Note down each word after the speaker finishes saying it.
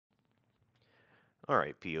All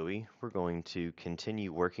right, POE, we're going to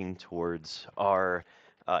continue working towards our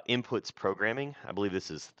inputs programming. I believe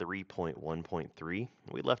this is 3.1.3.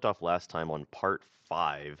 We left off last time on part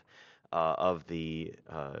 5 of the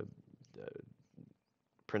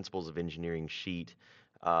Principles of Engineering sheet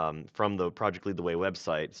from the Project Lead the Way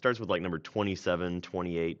website. It starts with like number 27,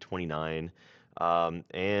 28, 29.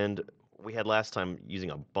 And we had last time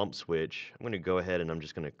using a bump switch. I'm going to go ahead and I'm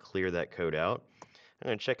just going to clear that code out. I'm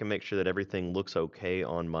going to check and make sure that everything looks okay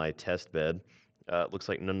on my test bed. It looks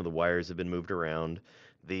like none of the wires have been moved around.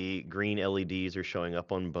 The green LEDs are showing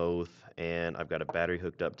up on both, and I've got a battery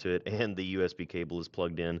hooked up to it, and the USB cable is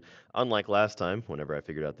plugged in. Unlike last time, whenever I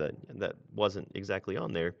figured out that that wasn't exactly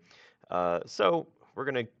on there. So we're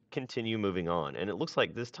going to continue moving on, and it looks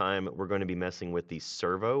like this time we're going to be messing with the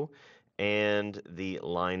servo and the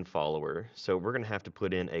line follower. So we're going to have to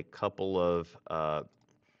put in a couple of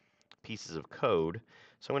pieces of code.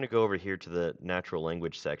 So I'm going to go over here to the natural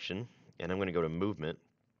language section, and I'm going to go to movement,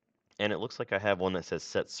 and it looks like I have one that says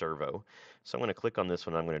set servo. So I'm going to click on this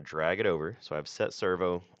one, I'm going to drag it over. So I have set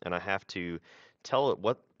servo, and I have to tell it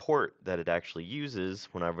what port that it actually uses.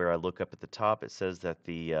 Whenever I look up at the top, it says that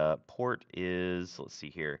the port is, let's see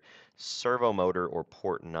here, servo motor or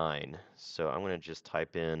port 9. So I'm going to just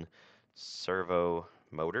type in servo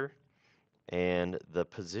motor, and the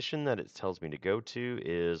position that it tells me to go to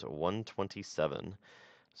is 127.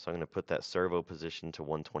 So I'm going to put that servo position to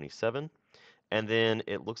 127. And then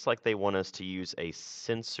it looks like they want us to use a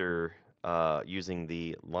sensor using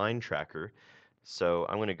the line tracker. So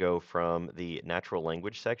I'm going to go from the natural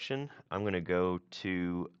language section. I'm going to go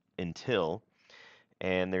to until,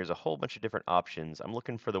 and there's a whole bunch of different options. I'm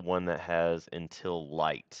looking for the one that has until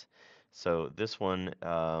light. So this one,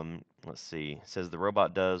 let's see, says the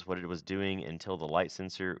robot does what it was doing until the light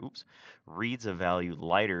sensor, reads a value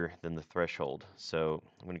lighter than the threshold. So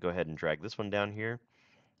I'm going to go ahead and drag this one down here,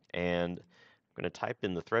 and I'm going to type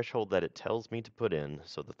in the threshold that it tells me to put in.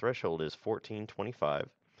 So the threshold is 1425,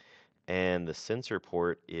 and the sensor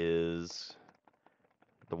port is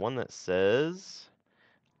the one that says,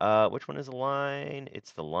 which one is the line?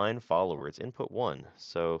 It's the line follower. It's input 1.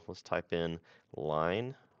 So let's type in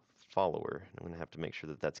line follower. I'm going to have to make sure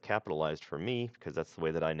that that's capitalized for me because that's the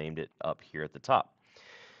way that I named it up here at the top.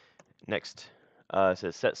 Next, it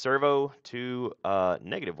says set servo to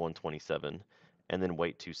negative 127 and then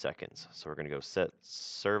wait 2 seconds. So we're going to go set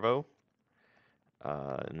servo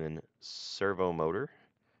and then servo motor,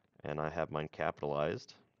 and I have mine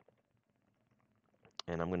capitalized.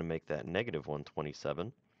 And I'm going to make that negative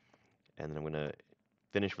 127, and then I'm going to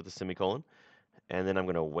finish with a semicolon, and then I'm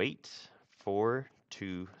going to wait for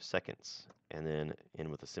 2 seconds, and then end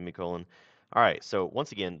with a semicolon. All right, so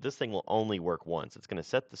once again, this thing will only work once. It's going to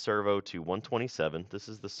set the servo to 127. This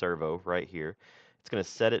is the servo right here. It's going to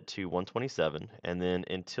set it to 127, and then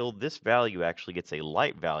until this value actually gets a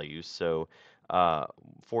light value, so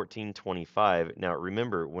 1425. Now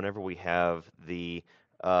remember, whenever we have the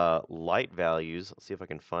light values, let's see if I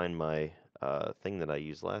can find my thing that I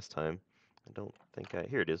used last time. I don't think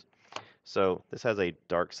here it is. So this has a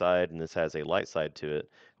dark side and this has a light side to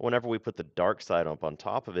it. Whenever we put the dark side up on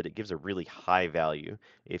top of it, it gives a really high value.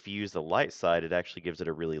 If you use the light side, it actually gives it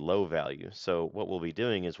a really low value. So what we'll be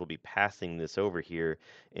doing is we'll be passing this over here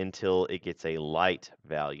until it gets a light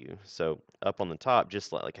value. So up on the top,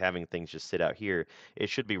 just like having things just sit out here, it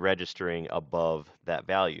should be registering above that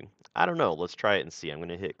value. I don't know. Let's try it and see. I'm going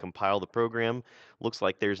to hit compile the program. Looks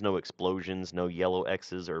like there's no explosions, no yellow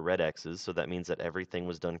X's or red X's, so that means that everything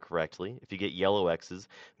was done correctly. If you get yellow X's,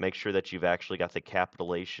 make sure that you've actually got the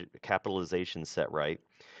capitalization set right.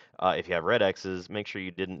 If you have red X's, make sure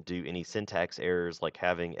you didn't do any syntax errors like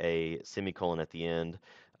having a semicolon at the end,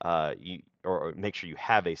 or make sure you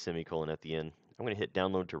have a semicolon at the end. I'm going to hit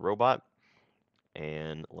download to robot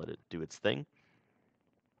and let it do its thing.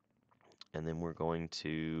 And then we're going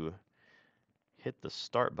to hit the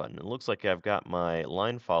start button. It looks like I've got my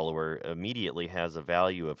line follower immediately has a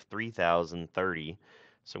value of 3030.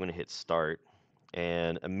 So I'm going to hit start.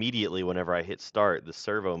 And immediately whenever I hit start, the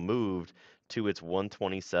servo moved to its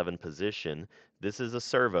 127 position. This is a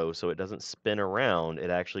servo, so it doesn't spin around. It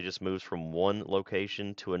actually just moves from one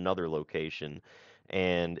location to another location.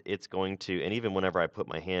 And it's going to, and even whenever I put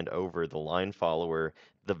my hand over the line follower,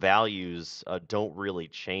 the values don't really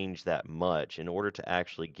change that much. In order to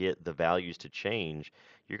actually get the values to change,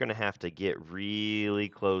 you're going to have to get really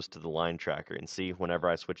close to the line tracker. And see, whenever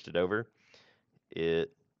I switched it over,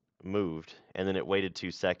 it moved, and then it waited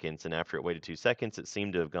 2 seconds, and after it waited 2 seconds, it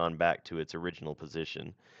seemed to have gone back to its original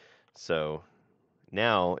position. So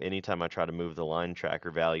now, anytime I try to move the line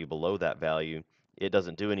tracker value below that value, it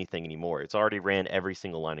doesn't do anything anymore. It's already ran every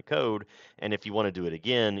single line of code, and if you want to do it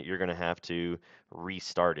again, you're going to have to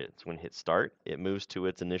restart it. So when you hit start, it moves to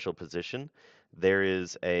its initial position. There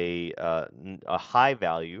is a high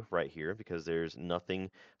value right here because there's nothing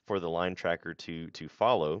for the line tracker to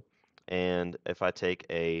follow. And if I take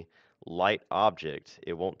a light object,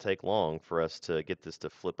 it won't take long for us to get this to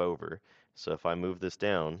flip over. So if I move this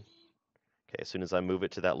down, okay, as soon as I move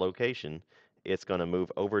it to that location, it's going to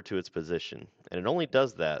move over to its position. And it only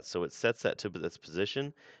does that, so it sets that to its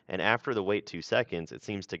position, and after the wait 2 seconds, it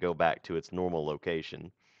seems to go back to its normal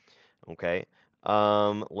location. Okay.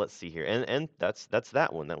 Let's see here. And that's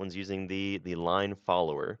that one. That one's using the line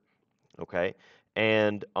follower. Okay.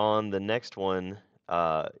 And on the next one,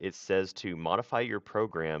 it says to modify your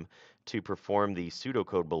program to perform the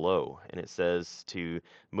pseudocode below. And it says to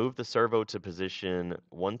move the servo to position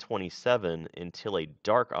 127 until a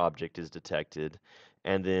dark object is detected,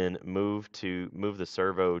 and then move the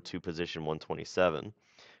servo to position 127.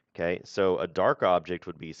 Okay, so a dark object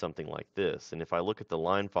would be something like this. And if I look at the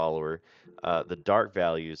line follower, the dark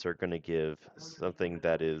values are going to give something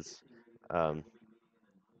that is, look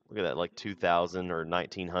at that, like 2000 or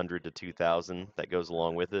 1900 to 2000 that goes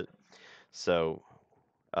along with it. So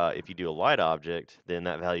if you do a light object, then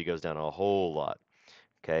that value goes down a whole lot.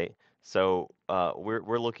 Okay, so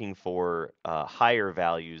we're looking for higher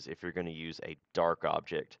values if you're going to use a dark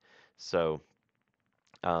object. So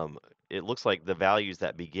um, it looks like the values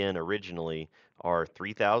that begin originally are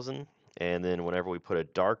 3000, and then whenever we put a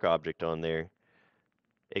dark object on there,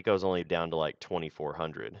 it goes only down to like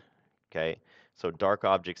 2400. Okay, so dark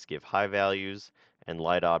objects give high values, and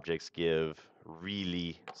light objects give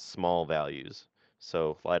really small values.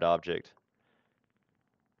 So light object,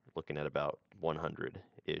 looking at about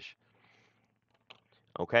 100-ish.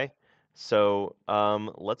 Okay, so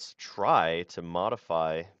let's try to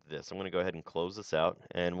modify this. I'm going to go ahead and close this out,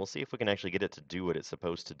 and we'll see if we can actually get it to do what it's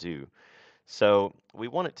supposed to do. So we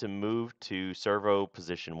want it to move to servo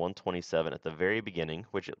position 127 at the very beginning,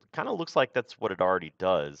 which it kind of looks like that's what it already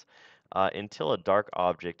does, until a dark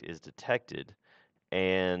object is detected.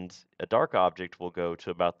 And a dark object will go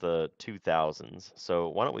to about the 2000s. So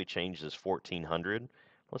why don't we change this 1400?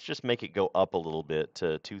 Let's just make it go up a little bit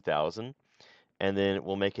to 2000, and then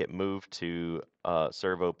we'll make it move to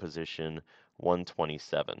servo position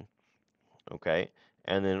 127. Okay,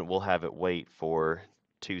 and then we'll have it wait for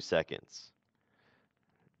 2 seconds.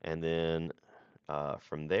 And then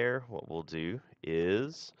from there, what we'll do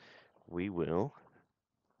is we will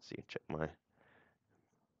see, check my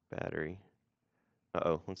battery.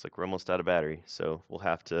 Uh-oh, looks like we're almost out of battery, so we'll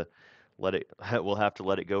have to let it we'll have to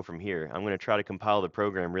let it go from here. I'm going to try to compile the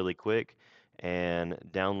program really quick and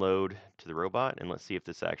download to the robot, and let's see if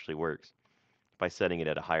this actually works by setting it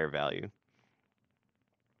at a higher value.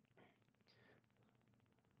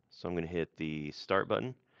 So I'm going to hit the start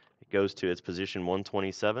button. It goes to its position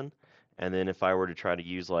 127, and then if I were to try to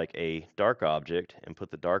use like a dark object and put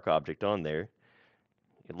the dark object on there,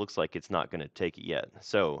 it looks like it's not going to take it yet.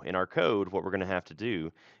 So in our code, what we're going to have to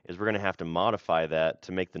do is we're going to have to modify that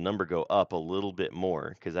to make the number go up a little bit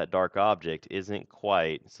more, because that dark object isn't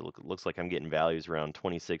quite, so it looks like I'm getting values around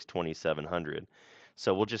 26, 2700.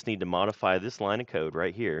 So we'll just need to modify this line of code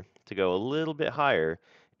right here to go a little bit higher,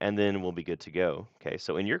 and then we'll be good to go. Okay,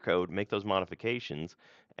 so in your code, make those modifications,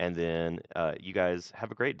 and then you guys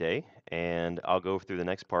have a great day, and I'll go through the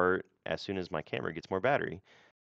next part as soon as my camera gets more battery.